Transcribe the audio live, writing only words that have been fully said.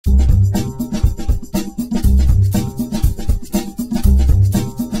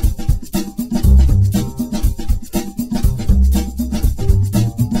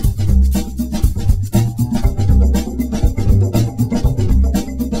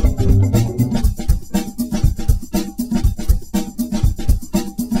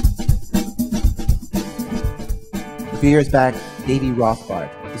few years back, Davy Rothbard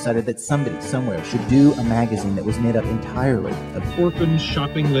decided that somebody, somewhere, should do a magazine that was made up entirely of orphan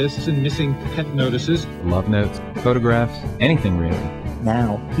shopping lists and missing pet notices, love notes, photographs, anything really.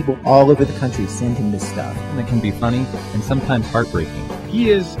 Now, people all over the country send him this stuff. And it can be funny and sometimes heartbreaking.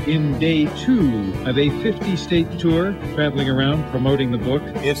 He is in day 2 of a 50-state tour, traveling around promoting the book.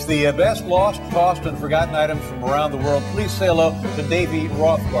 It's the best lost, tossed, and forgotten items from around the world. Please say hello to Davy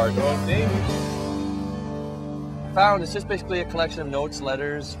Rothbard. Oh, Davy. Found is just basically a collection of notes,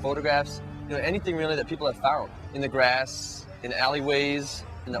 letters, photographs, anything really that people have found in the grass, in alleyways,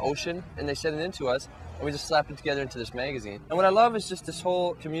 in the ocean, and they send it in to us, and we just slap it together into this magazine. And what I love is just this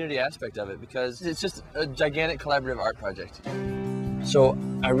whole community aspect of it, because it's just a gigantic collaborative art project. So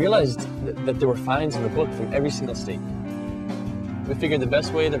I realized that there were finds in the book from every single state. We figured the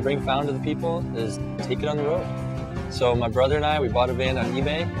best way to bring Found to the people is take it on the road. So my brother and I, we bought a van on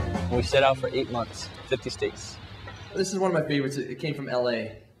eBay, and we set out for 8 months, 50 states. This is one of my favorites. It came from LA.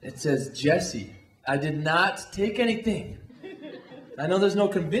 It says, Jesse, I did not take anything. I know there's no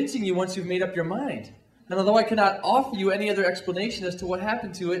convincing you once you've made up your mind. And although I cannot offer you any other explanation as to what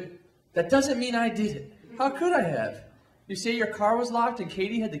happened to it, that doesn't mean I did it. How could I have? You say your car was locked and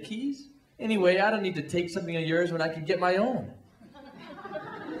Katie had the keys? Anyway, I don't need to take something of yours when I can get my own.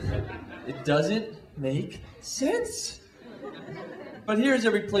 It doesn't make sense. But here's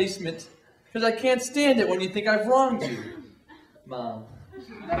a replacement. Because I can't stand it when you think I've wronged you. Mom.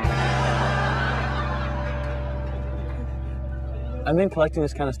 I've been collecting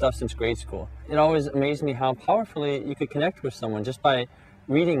this kind of stuff since grade school. It always amazed me how powerfully you could connect with someone just by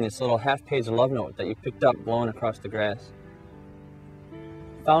reading this little half-page love note that you picked up blowing across the grass.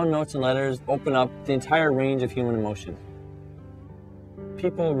 Found notes and letters open up the entire range of human emotion.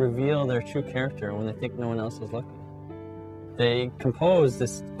 People reveal their true character when they think no one else is looking. They compose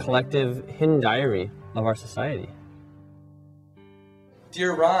this collective hidden diary of our society.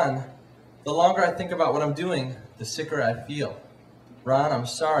 Dear Ron, the longer I think about what I'm doing, the sicker I feel. Ron, I'm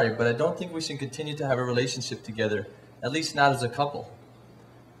sorry, but I don't think we should continue to have a relationship together, at least not as a couple.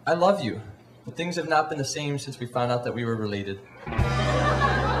 I love you, but things have not been the same since we found out that we were related.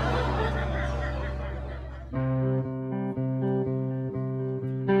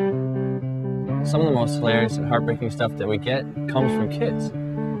 Some of the most hilarious and heartbreaking stuff that we get comes from kids.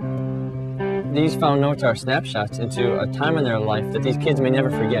 These found notes are snapshots into a time in their life that these kids may never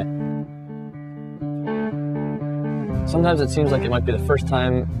forget. Sometimes it seems like it might be the first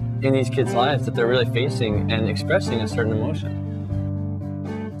time in these kids' lives that they're really facing and expressing a certain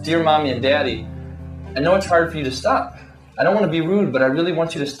emotion. Dear Mommy and Daddy, I know it's hard for you to stop. I don't want to be rude, but I really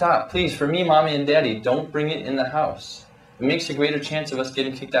want you to stop. Please, for me, Mommy and Daddy, don't bring it in the house. It makes a greater chance of us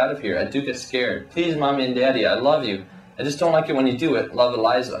getting kicked out of here. I do get scared. Please, Mommy and Daddy, I love you. I just don't like it when you do it. Love,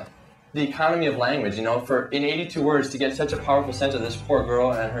 Eliza. The economy of language, for in 82 words to get such a powerful sense of this poor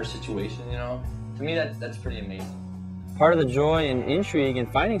girl and her situation, to me that's pretty amazing. Part of the joy and intrigue in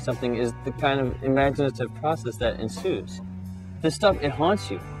finding something is the kind of imaginative process that ensues. This stuff, it haunts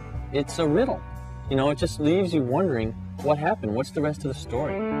you. It's a riddle. It just leaves you wondering what happened. What's the rest of the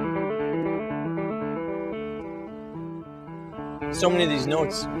story? So many of these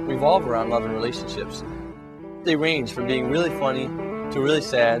notes revolve around love and relationships. They range from being really funny to really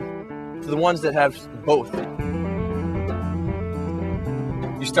sad to the ones that have both.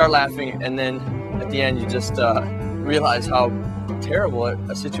 You start laughing and then at the end you just realize how terrible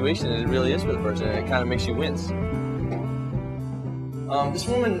a situation it really is for the person, and it kind of makes you wince. This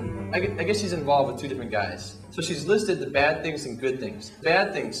woman, I guess she's involved with 2 different guys. So she's listed the bad things and good things.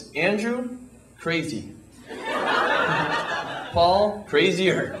 Bad things: Andrew, crazy. Paul,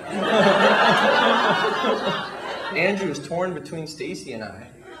 crazier. Andrew is torn between Stacy and I.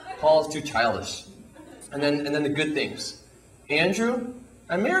 Paul is too childish. And then the good things. Andrew,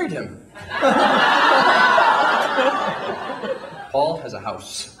 I married him. Paul has a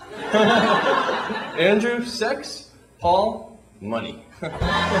house. Andrew, sex. Paul, money.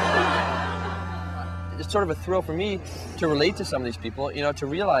 It's sort of a thrill for me to relate to some of these people, to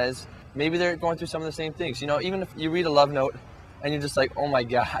realize maybe they're going through some of the same things. Even if you read a love note and you're just like, oh my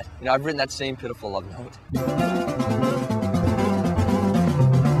God, I've written that same pitiful love note.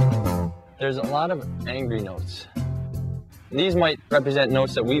 There's a lot of angry notes. These might represent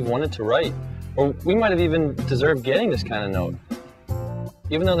notes that we've wanted to write, or we might have even deserved getting this kind of note.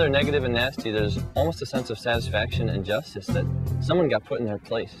 Even though they're negative and nasty, there's almost a sense of satisfaction and justice that someone got put in their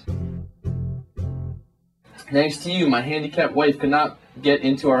place. Thanks to you, my handicapped wife could not get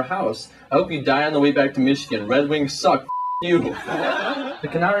into our house. I hope you die on the way back to Michigan. Red Wings suck. You. I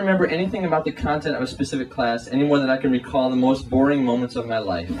cannot remember anything about the content of a specific class any more than I can recall the most boring moments of my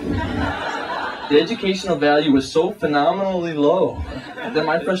life. The educational value was so phenomenally low that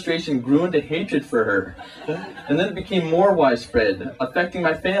my frustration grew into hatred for her. And then it became more widespread, affecting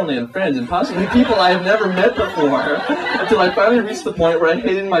my family and friends and possibly people I have never met before, until I finally reached the point where I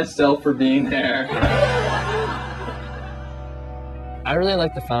hated myself for being there. I really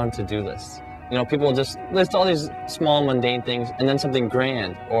like the found to-do list. You know, people just list all these small, mundane things and then something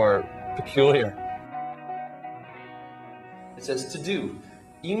grand or peculiar. It says to do.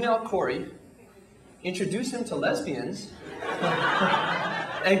 Email Corey, introduce him to lesbians,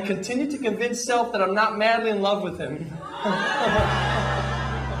 and continue to convince self that I'm not madly in love with him.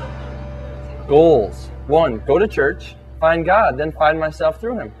 Goals. 1, go to church, find God, then find myself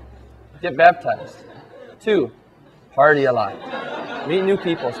through him. Get baptized. 2, party a lot. Meet new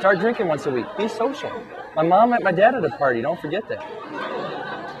people. Start drinking once a week. Be social. My mom met my dad at a party. Don't forget that.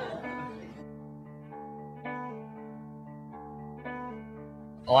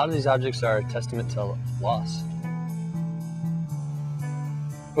 A lot of these objects are a testament to loss.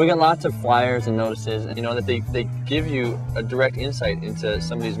 We get lots of flyers and notices, and you know that they give you a direct insight into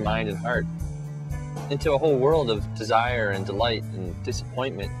somebody's mind and heart, into a whole world of desire and delight and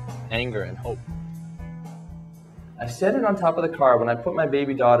disappointment, anger and hope. I set it on top of the car when I put my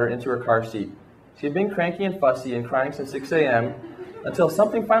baby daughter into her car seat. She had been cranky and fussy and crying since 6 a.m. until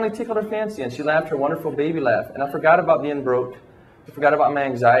something finally tickled her fancy and she laughed her wonderful baby laugh, and I forgot about being broke. I forgot about my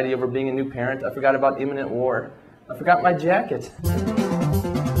anxiety over being a new parent. I forgot about imminent war. I forgot my jacket.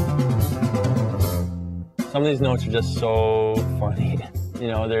 Some of these notes are just so funny. You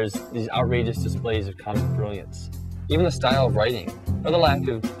know, there's these outrageous displays of comic brilliance. Even the style of writing, or the lack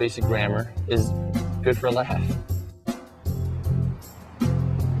of basic grammar, is good for a laugh.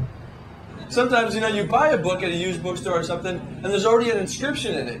 Sometimes, you know, you buy a book at a used bookstore or something, and there's already an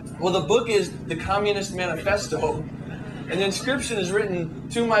inscription in it. Well, the book is the Communist Manifesto. And the inscription is written,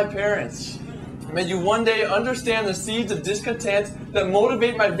 to my parents. May you one day understand the seeds of discontent that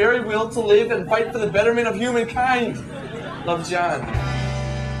motivate my very will to live and fight for the betterment of humankind. Love, John.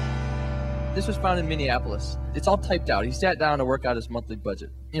 This was found in Minneapolis. It's all typed out. He sat down to work out his monthly budget.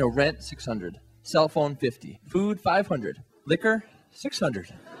 You know, rent, $600. Cell phone, $50. Food, $500. Liquor,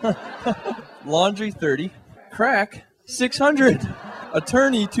 $600. Laundry, $30. Crack, $600.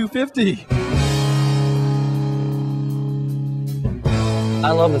 Attorney, $250. I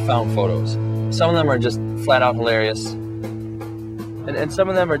love the found photos. Some of them are just flat out hilarious. And some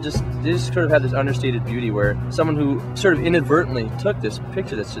of them are they just sort of have this understated beauty where someone who sort of inadvertently took this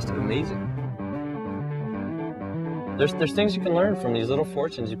picture that's just amazing. There's things you can learn from these little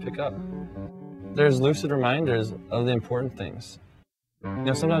fortunes you pick up. There's lucid reminders of the important things. You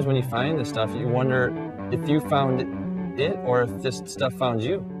know, sometimes when you find this stuff, you wonder if you found it or if this stuff found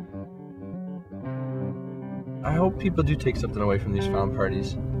you. I hope people do take something away from these found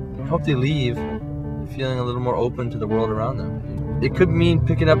parties. I hope they leave feeling a little more open to the world around them. It could mean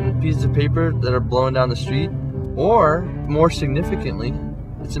picking up pieces of paper that are blowing down the street, or more significantly,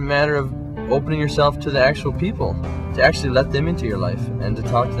 it's a matter of opening yourself to the actual people, to actually let them into your life and to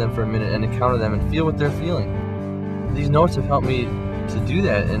talk to them for a minute and encounter them and feel what they're feeling. These notes have helped me to do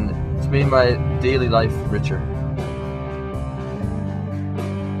that, and it's made my daily life richer.